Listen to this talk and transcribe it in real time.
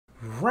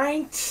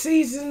Ranked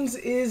Seasons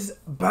is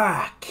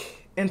back,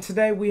 and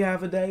today we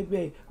have a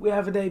debut.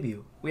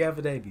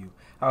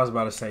 I was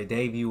about to say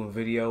debut and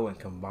video and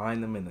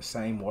combine them in the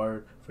same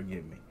word.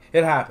 Forgive me.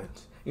 It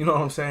happens. You know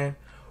what I'm saying?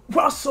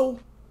 Russell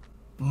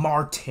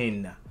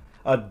Martin,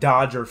 a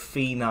Dodger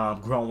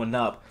phenom growing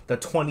up, the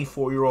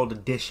 24-year-old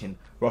edition,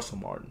 Russell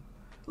Martin.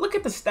 Look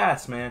at the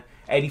stats, man.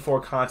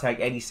 84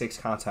 contact, 86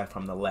 contact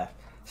from the left,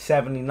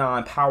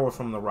 79 power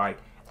from the right,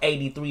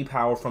 83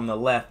 power from the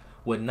left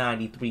with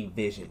 93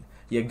 vision.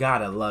 You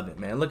gotta love it,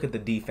 man. Look at the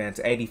defense.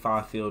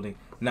 85 fielding,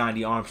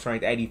 90 arm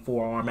strength,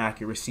 84 arm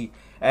accuracy.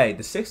 Hey,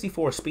 the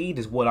 64 speed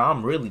is what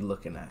I'm really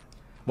looking at.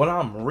 What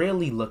I'm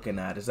really looking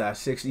at is that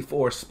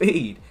 64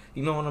 speed.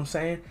 You know what I'm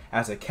saying?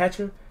 As a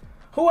catcher,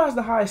 who has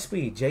the highest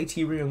speed?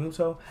 JT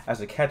Realmuto?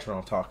 As a catcher,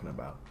 I'm talking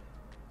about.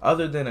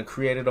 Other than a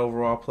created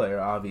overall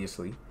player,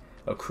 obviously.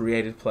 A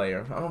created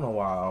player. I don't know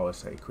why I always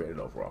say created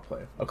overall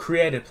player. A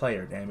created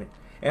player, damn it.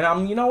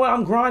 And you know what?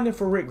 I'm grinding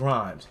for Rick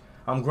Grimes.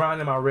 I'm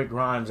grinding my Rick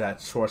Grimes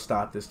at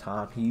shortstop this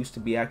time. He used to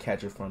be at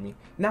catcher for me.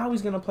 Now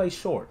he's going to play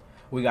short.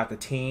 We got the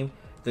team,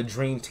 the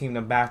dream team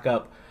to back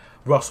up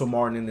Russell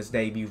Martin in this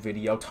debut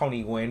video.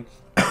 Tony Gwynn,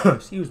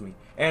 excuse me,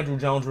 Andrew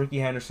Jones, Ricky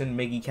Henderson,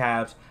 Miggy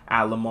Cabs,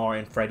 Al Lamar,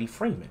 and Freddie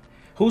Freeman.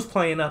 Who's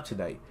playing up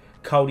today?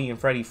 Cody and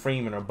Freddie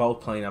Freeman are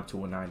both playing up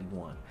to a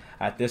 91.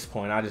 At this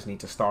point, I just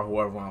need to start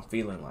whoever I'm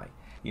feeling like.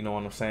 You know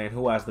what I'm saying?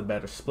 Who has the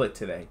better split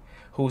today?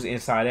 Whose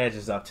inside edge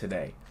is up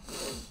today?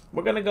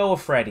 We're going to go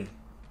with Freddie.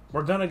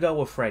 We're going to go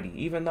with Freddie,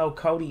 even though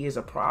Cody is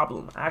a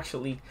problem.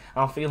 Actually,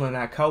 I'm feeling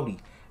that Cody.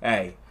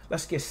 Hey,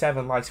 let's get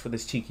 7 likes for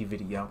this cheeky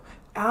video.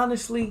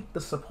 Honestly,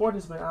 the support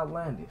has been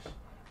outlandish.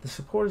 The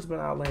support has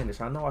been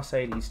outlandish. I know I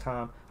say it each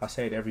time. I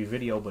say it every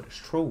video, but it's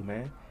true,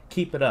 man.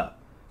 Keep it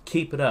up.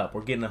 Keep it up.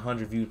 We're getting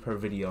 100 views per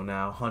video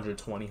now,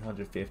 120,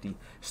 150.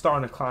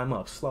 Starting to climb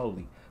up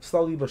slowly.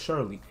 Slowly but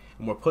surely.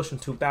 And we're pushing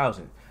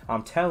 2,000.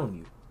 I'm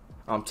telling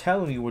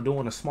you, we're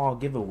doing a small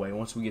giveaway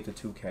once we get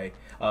to 2K.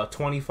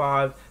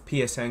 25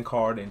 PSN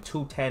card and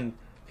 210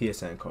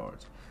 PSN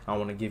cards. I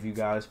want to give you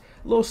guys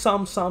a little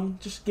something,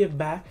 just give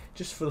back,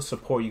 just for the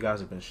support you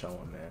guys have been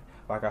showing, man.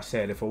 Like I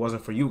said, if it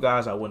wasn't for you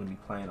guys, I wouldn't be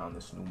playing on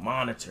this new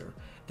monitor,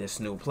 this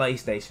new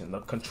PlayStation,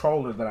 the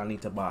controller that I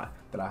need to buy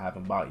that I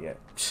haven't bought yet.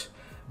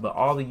 But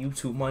all the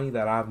YouTube money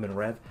that I've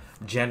been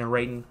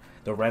generating,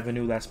 the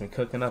revenue that's been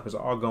cooking up is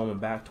all going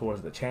back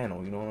towards the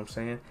channel. You know what I'm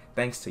saying?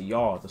 Thanks to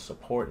y'all, the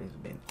support has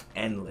been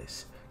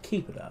endless.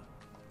 Keep it up.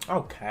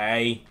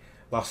 Okay.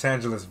 Los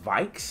Angeles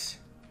Vikes.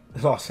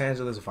 Los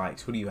Angeles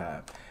Vikes. Who do you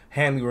have?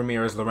 Hanley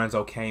Ramirez,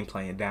 Lorenzo Cain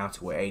playing down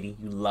to an 80.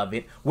 You love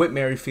it. Whit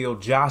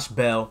Merrifield, Josh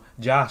Bell,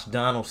 Josh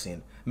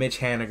Donaldson, Mitch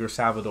Haniger,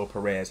 Salvador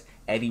Perez,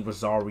 Eddie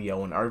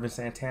Rosario, and Irvin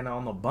Santana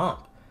on the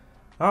bump.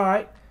 All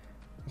right.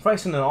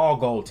 Facing an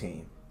all-gold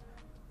team.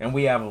 And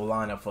we have a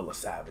lineup full of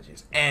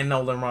savages. And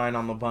Nolan Ryan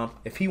on the bump.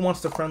 If he wants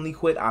to friendly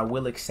quit, I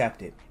will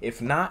accept it.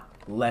 If not,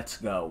 let's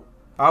go.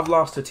 I've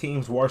lost to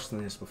teams worse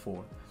than this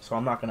before, so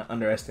I'm not going to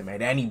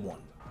underestimate anyone.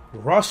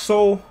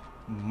 Russell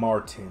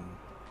Martin.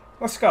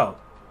 Let's go.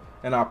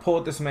 And I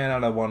pulled this man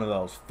out of one of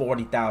those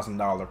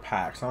 $40,000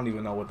 packs. I don't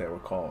even know what they were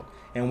called.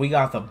 And we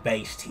got the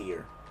base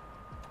tier.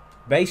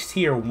 Base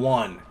tier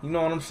 1. You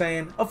know what I'm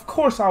saying? Of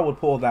course I would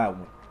pull that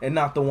one. And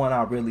not the one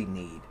I really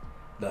need.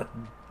 The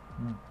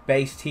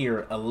base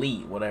tier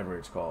elite, whatever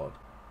it's called.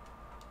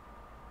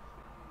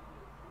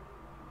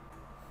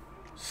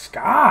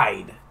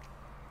 Skied.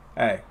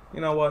 Hey, you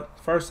know what?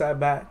 First at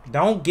bat,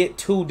 don't get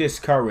too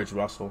discouraged,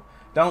 Russell.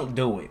 Don't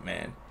do it,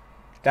 man.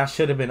 That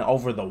should have been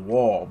over the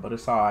wall, but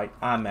it's alright.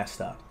 I messed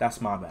up. That's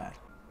my bad.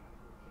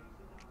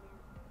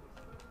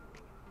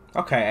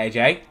 Okay,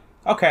 AJ.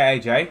 Okay,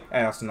 AJ. Hey,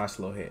 that's a nice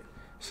little hit.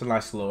 It's a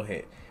nice little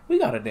hit. We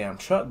got a damn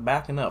truck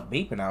backing up,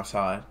 beeping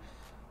outside.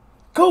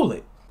 Cool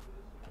it.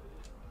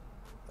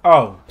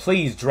 Oh,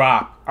 please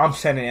drop. I'm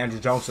sending Andrew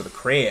Jones to the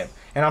crib.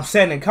 And I'm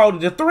sending Cody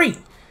to 3.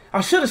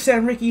 I should have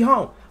sent Ricky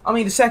home. I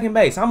mean, to second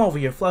base. I'm over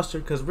here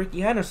flustered because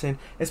Ricky Henderson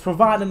is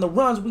providing the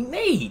runs we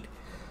need.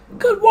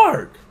 Good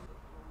work.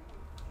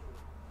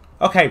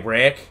 Okay,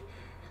 Rick.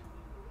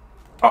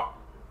 Oh.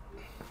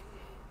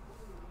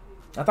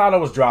 I thought I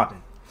was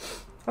dropping.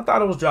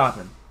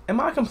 Am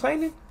I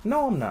complaining?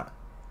 No, I'm not.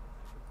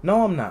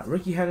 No, I'm not.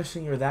 Ricky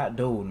Henderson, you're that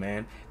dude,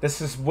 man.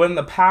 This is when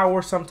the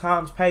power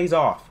sometimes pays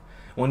off.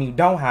 When you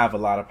don't have a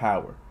lot of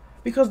power.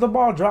 Because the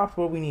ball dropped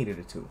where we needed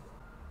it to.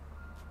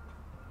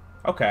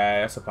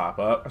 Okay, that's a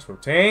pop-up. That's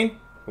routine.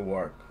 Good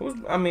work.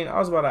 I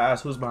was about to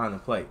ask who's behind the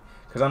plate.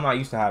 Because I'm not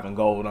used to having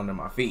gold under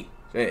my feet.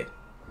 Shit.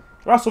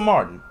 Russell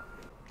Martin.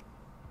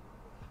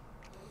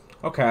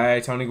 Okay,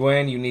 Tony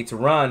Gwynn, you need to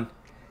run.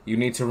 You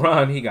need to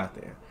run. He got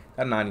there.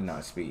 That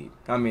 99 speed.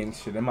 I mean,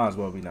 shit, it might as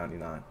well be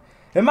 99.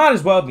 It might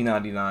as well be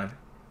 99.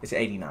 It's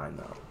 89,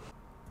 though.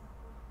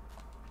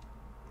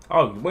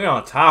 Oh, we're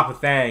on top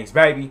of things,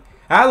 baby.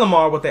 Al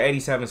Lamar with the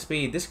 87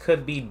 speed. This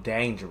could be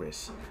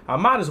dangerous. I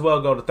might as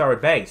well go to third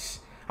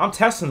base. I'm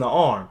testing the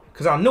arm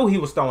because I knew he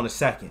was throwing a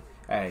second.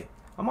 Hey,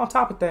 I'm on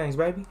top of things,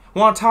 baby.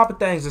 We're on top of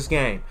things this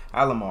game.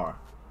 Al Lamar.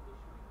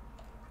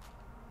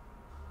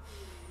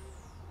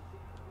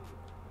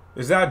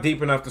 Is that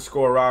deep enough to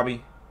score,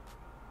 Robbie?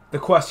 The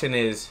question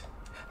is,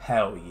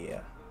 hell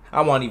yeah.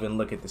 I won't even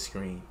look at the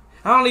screen.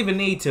 I don't even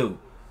need to.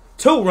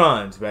 2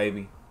 runs,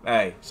 baby.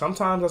 Hey,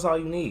 sometimes that's all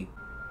you need.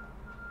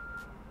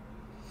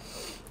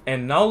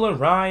 And Nolan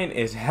Ryan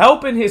is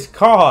helping his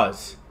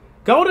cause.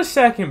 Go to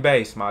second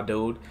base, my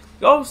dude.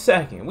 Go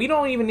second. We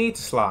don't even need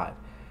to slide.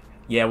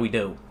 Yeah, we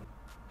do.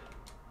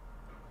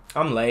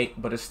 I'm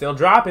late, but it's still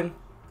dropping.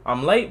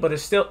 I'm late, but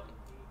it's still...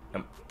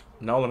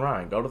 Nolan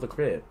Ryan, go to the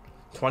crib.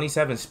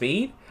 27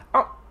 speed?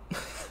 Oh.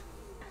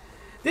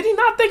 Did he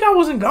not think I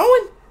wasn't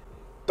going?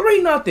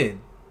 3-0.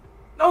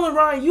 Nolan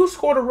Ryan, you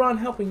scored a run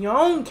helping your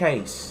own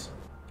case.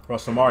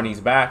 Russell Martin's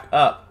back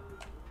up.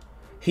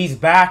 He's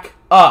back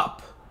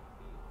up.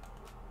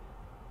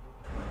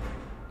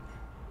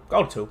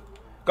 Go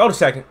to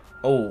second.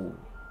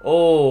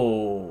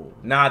 Oh,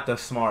 not the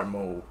smart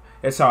move.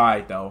 It's all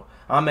right, though.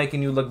 I'm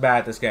making you look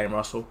bad this game,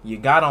 Russell. You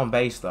got on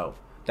base, though.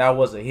 That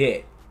was a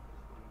hit.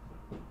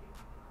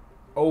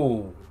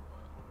 Oh,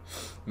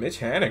 Mitch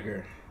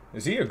Haniger.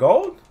 Is he a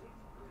gold?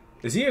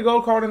 Is he a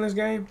gold card in this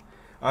game?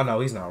 Oh, no,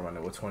 he's not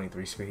running with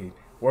 23 speed.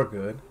 We're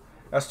good.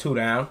 That's 2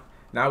 down.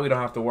 Now we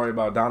don't have to worry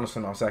about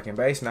Donaldson on second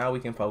base. Now we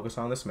can focus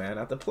on this man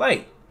at the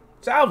plate.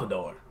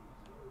 Salvador.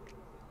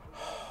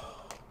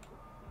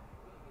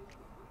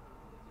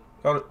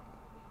 Go to...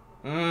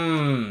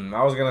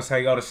 I was going to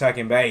say go to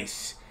second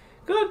base.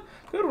 Good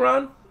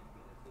run.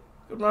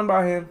 Good run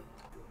by him.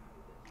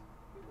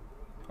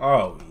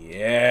 Oh,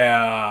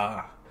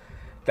 yeah.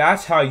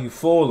 That's how you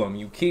fool them.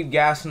 You keep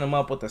gassing them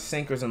up with the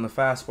sinkers and the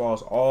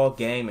fastballs all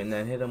game and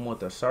then hit them with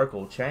the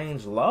circle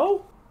change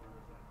low?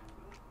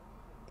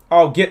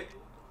 Oh,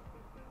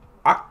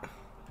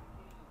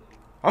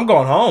 I'm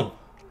going home.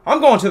 I'm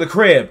going to the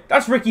crib.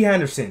 That's Ricky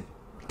Henderson.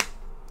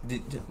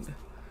 Did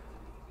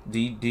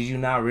you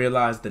not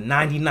realize the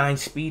 99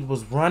 speed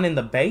was running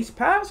the base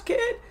pass,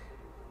 kid?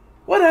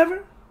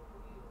 Whatever.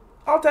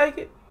 I'll take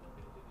it.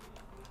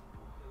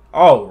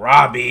 Oh,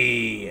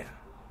 Robbie.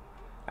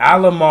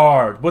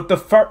 Alomar with the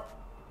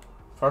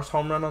first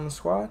home run on the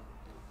squad.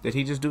 Did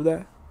he just do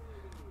that?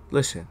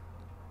 Listen.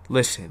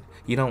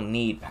 You don't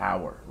need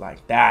power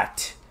like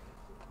that.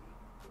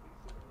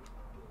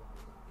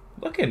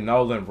 Look at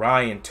Nolan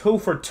Ryan. 2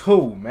 for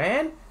 2,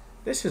 man.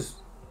 This is...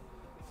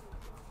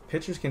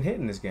 Pitchers can hit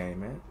in this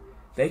game, man.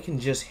 They can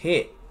just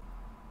hit.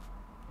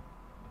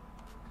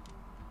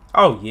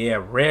 Oh,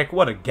 yeah, Rick.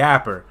 What a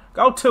gapper.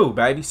 Go 2,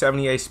 baby.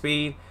 78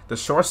 speed. The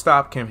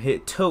shortstop can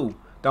hit 2.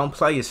 Don't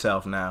play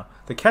yourself now.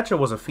 The catcher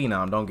was a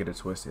phenom. Don't get it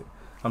twisted.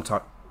 I'm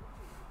talking...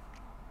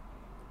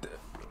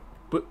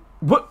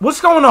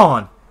 What's going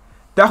on?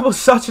 That was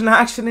such an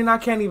accident, I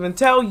can't even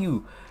tell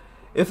you.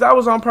 If that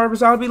was on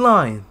purpose, I'd be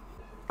lying.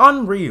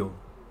 Unreal.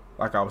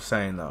 Like I was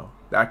saying, though.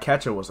 That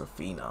catcher was a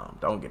phenom.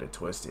 Don't get it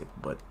twisted.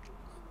 But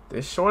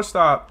this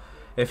shortstop,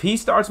 if he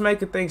starts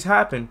making things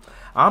happen,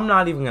 I'm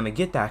not even going to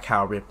get that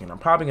Cal Ripken. I'm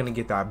probably going to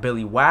get that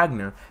Billy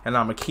Wagner, and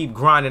I'm going to keep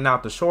grinding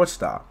out the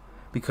shortstop.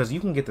 Because you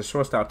can get the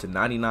shortstop to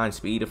 99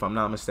 speed, if I'm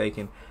not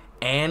mistaken,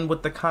 and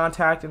with the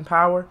contact and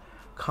power.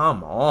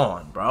 Come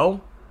on, bro.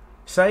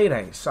 Say it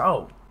ain't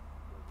so.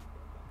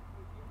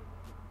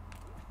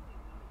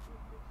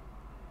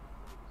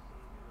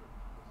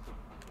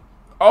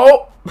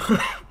 Oh!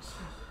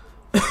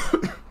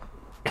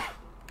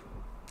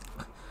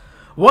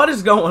 What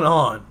is going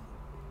on?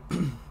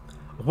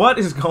 What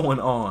is going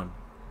on?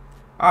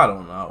 I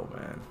don't know,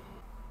 man.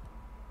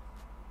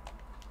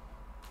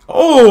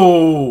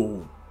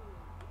 Oh!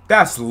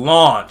 That's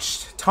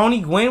launched.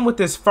 Tony Gwynn with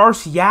his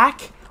first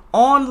yak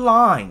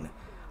online.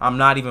 I'm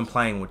not even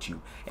playing with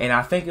you. And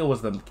I think it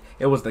was the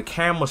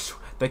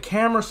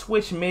camera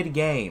switch mid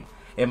game.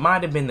 It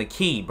might have been the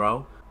key,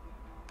 bro.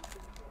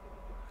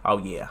 Oh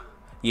yeah.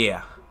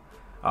 Yeah.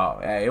 Oh,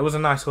 hey, it was a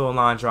nice little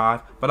line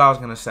drive. But I was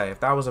gonna say, if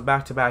that was a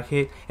back-to-back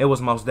hit, it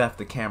was most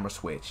definitely the camera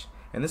switch.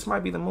 And this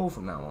might be the move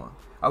from now on.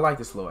 I like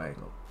this little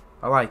angle.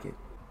 I like it.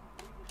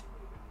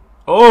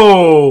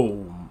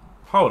 Oh!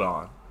 Hold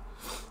on.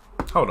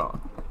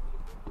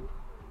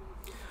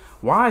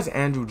 Why is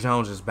Andrew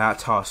Jones's bat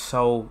toss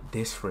so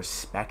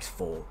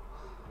disrespectful?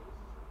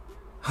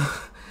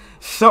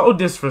 So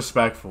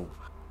disrespectful.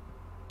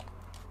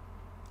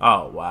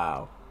 Oh,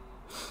 wow.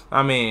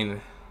 I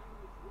mean,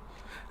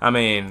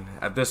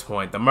 at this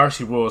point, the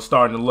mercy rule is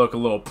starting to look a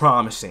little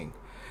promising.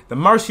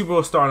 Now,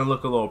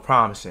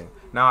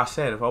 I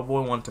said, if our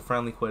boy wanted to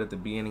friendly quit at the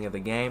beginning of the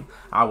game,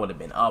 I would have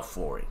been up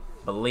for it.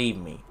 Believe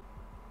me.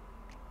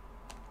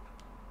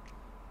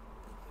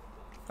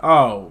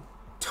 Oh,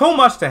 too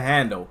much to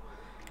handle.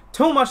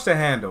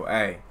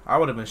 Hey, I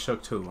would have been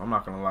shook too. I'm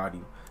not going to lie to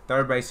you.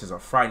 Third base is a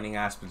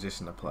frightening-ass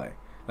position to play.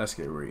 Let's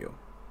get real.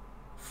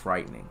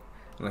 Frightening.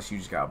 Unless you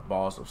just got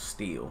balls of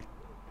steel.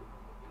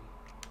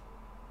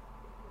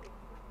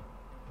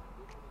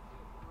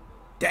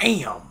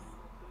 Damn.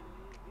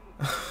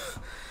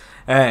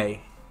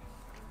 Hey.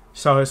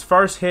 So his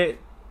first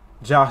hit,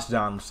 Josh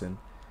Donaldson.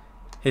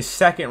 His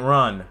second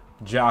run,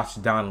 Josh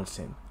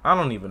Donaldson. I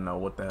don't even know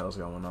what the hell's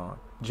going on.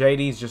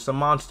 JD's just a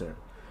monster.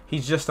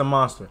 He's just a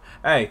monster.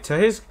 Hey,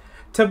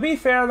 to be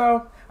fair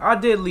though, I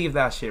did leave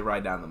that shit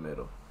right down the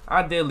middle.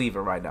 I did leave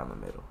it right down the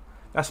middle.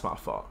 That's my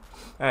fault.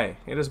 Hey,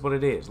 it is what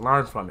it is.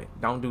 Learn from it.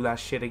 Don't do that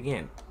shit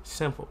again.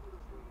 Simple.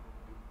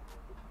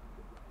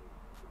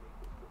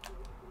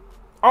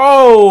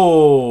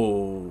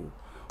 Oh!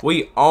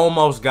 We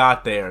almost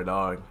got there,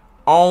 dog.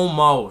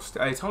 Almost.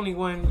 Hey, Tony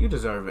Gwynn, you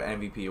deserve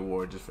an MVP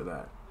award just for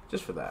that.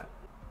 Just for that.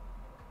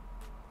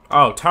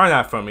 Oh, turn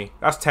that from me.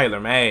 That's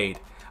tailor-made.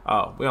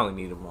 Oh, we only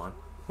needed one.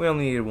 We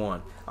only needed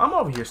one. I'm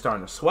over here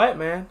starting to sweat,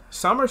 man.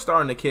 Summer's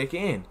starting to kick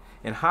in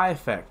high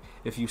effect.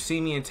 If you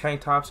see me in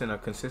tank tops in a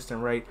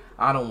consistent rate,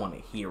 I don't want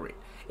to hear it.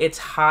 It's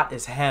hot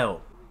as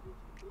hell.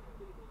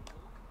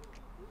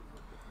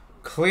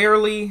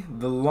 Clearly,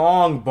 the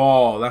long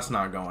ball. That's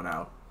not going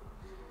out.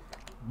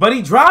 But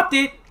he dropped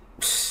it.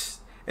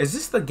 Is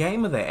this the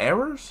game of the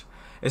errors?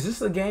 Is this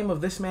the game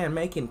of this man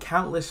making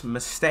countless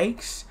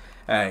mistakes?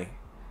 Hey.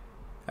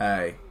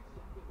 Hey.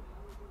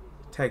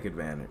 Take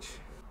advantage.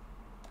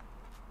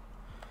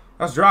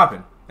 That's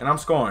dropping. And I'm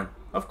scoring.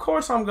 Of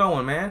course I'm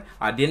going, man.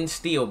 I didn't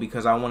steal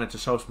because I wanted to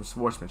show some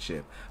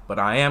sportsmanship. But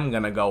I am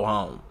going to go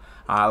home.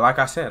 Like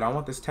I said, I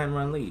want this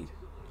 10-run lead.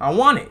 I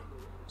want it.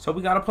 So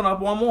we got to put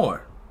up one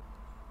more.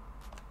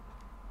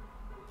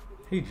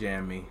 He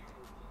jammed me.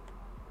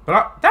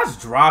 But that's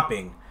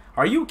dropping.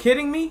 Are you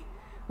kidding me?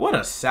 What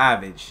a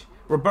savage.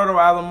 Roberto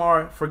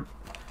Alomar.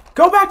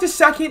 Go back to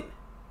second.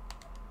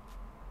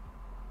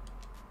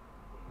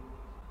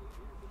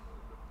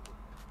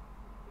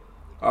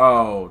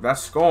 Oh,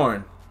 that's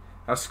scoring.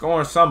 That's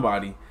scoring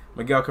somebody.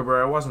 Miguel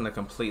Cabrera wasn't a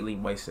completely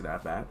wasted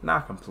at bat.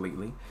 Not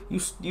completely.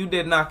 You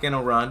did knock in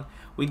a run.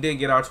 We did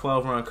get our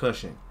 12-run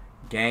cushion.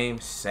 Game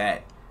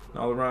set.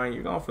 No, Ryan,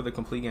 you're going for the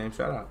complete game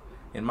shutout.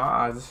 In my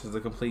eyes, this is the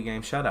complete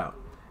game shutout.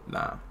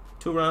 Nah.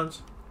 2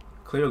 runs.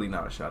 Clearly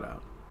not a shutout.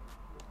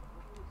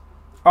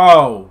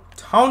 Oh,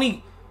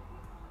 Tony.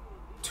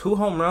 2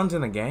 home runs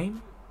in a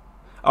game?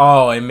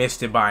 Oh, it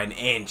missed it by an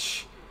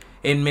inch.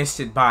 It missed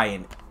it by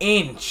an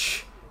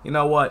inch. You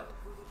know what?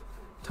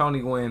 Tony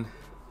Gwynn,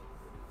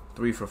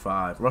 3 for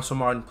 5. Russell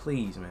Martin,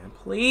 please, man.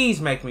 Please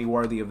make me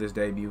worthy of this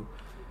debut.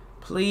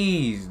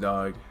 Please,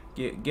 dog.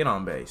 Get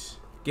on base.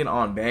 Get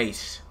on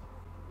base.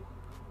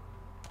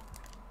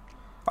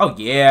 Oh,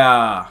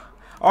 yeah.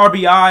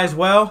 RBI as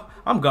well.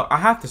 I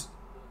have to...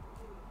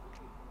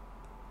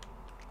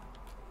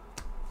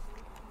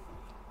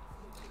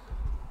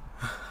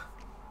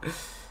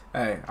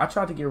 Hey, I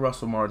tried to get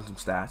Russell Martin some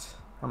stats.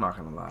 I'm not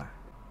going to lie.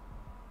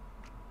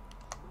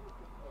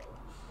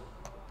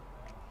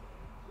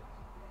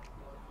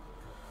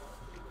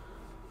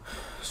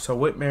 So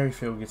Whit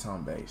Merrifield gets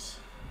on base.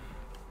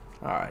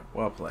 Alright,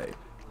 well played.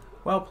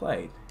 Well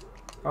played.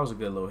 That was a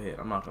good little hit.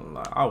 I'm not going to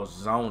lie. I was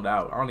zoned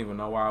out. I don't even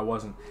know why I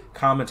wasn't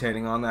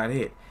commentating on that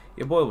hit.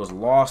 Your boy was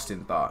lost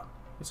in thought.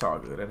 It's all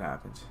good. It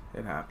happens.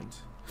 It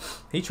happens.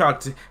 He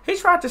tried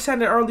to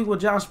send it early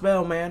with Josh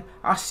Bell, man.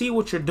 I see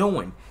what you're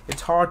doing.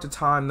 It's hard to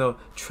time the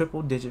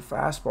triple-digit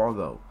fastball,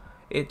 though.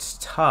 It's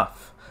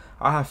tough.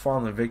 I have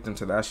fallen victim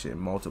to that shit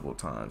multiple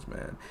times,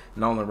 man.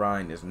 Nolan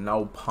Ryan is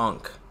no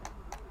punk.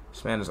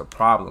 This man is a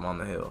problem on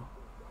the hill.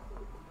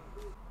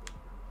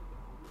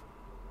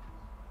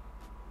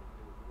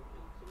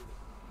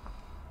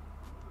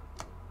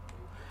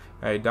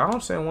 Hey,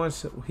 Donaldson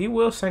he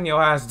will send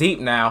your ass deep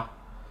now.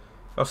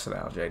 Go sit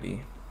down,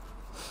 JD.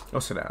 Go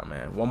sit down,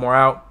 man. One more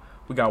out.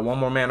 We got one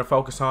more man to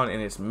focus on,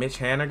 and it's Mitch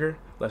Haniger.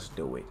 Let's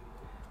do it.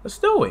 Let's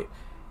do it.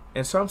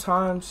 And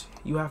sometimes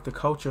you have to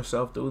coach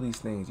yourself through these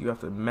things. You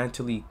have to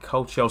mentally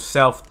coach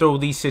yourself through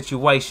these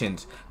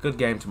situations. Good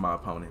game to my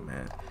opponent,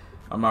 man.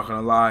 I'm not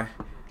gonna lie.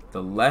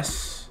 The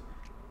less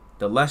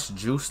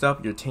juiced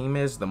up your team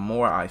is, the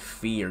more I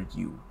fear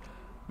you.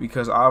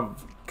 Because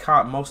I've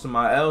caught most of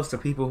my L's to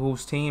people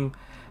whose team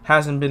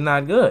hasn't been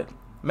that good.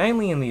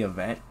 Mainly in the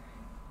event.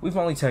 We've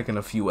only taken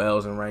a few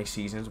L's in ranked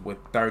seasons with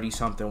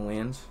 30-something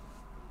wins.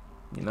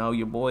 You know,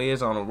 your boy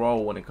is on a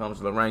roll when it comes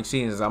to the ranked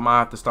seasons. I might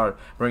have to start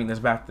bringing this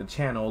back to the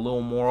channel a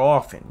little more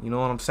often. You know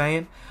what I'm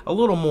saying? A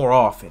little more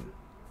often.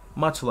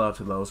 Much love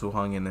to those who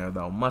hung in there,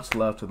 though. Much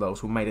love to those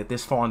who made it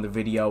this far in the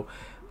video.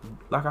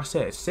 Like I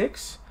said,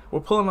 6? We're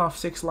pulling off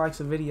 6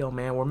 likes a video,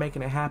 man. We're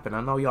making it happen.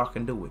 I know y'all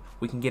can do it.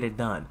 We can get it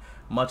done.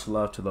 Much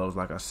love to those,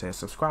 like I said.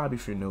 Subscribe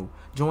if you're new.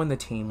 Join the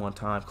team one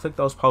time. Click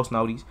those post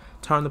noties.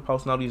 Turn the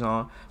post noties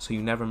on so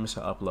you never miss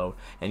an upload.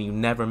 And you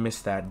never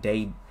miss that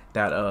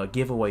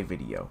giveaway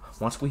video.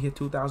 Once we hit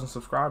 2,000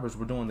 subscribers,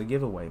 we're doing the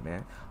giveaway,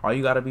 man. All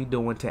you got to be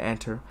doing to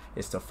enter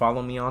is to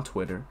follow me on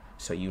Twitter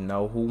so you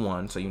know who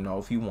won, so you know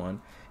if you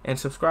won. And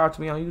subscribe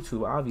to me on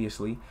YouTube,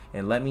 obviously.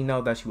 And let me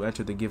know that you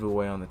entered the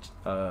giveaway on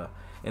the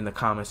in the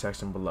comment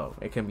section below.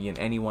 It can be in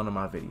any one of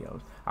my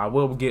videos. I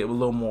will get a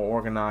little more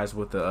organized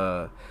with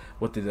the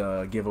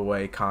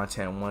giveaway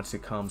content once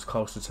it comes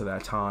closer to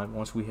that time.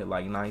 Once we hit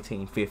like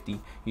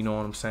 1950, you know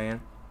what I'm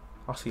saying?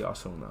 I'll see y'all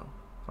soon though.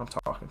 I'm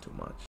talking too much.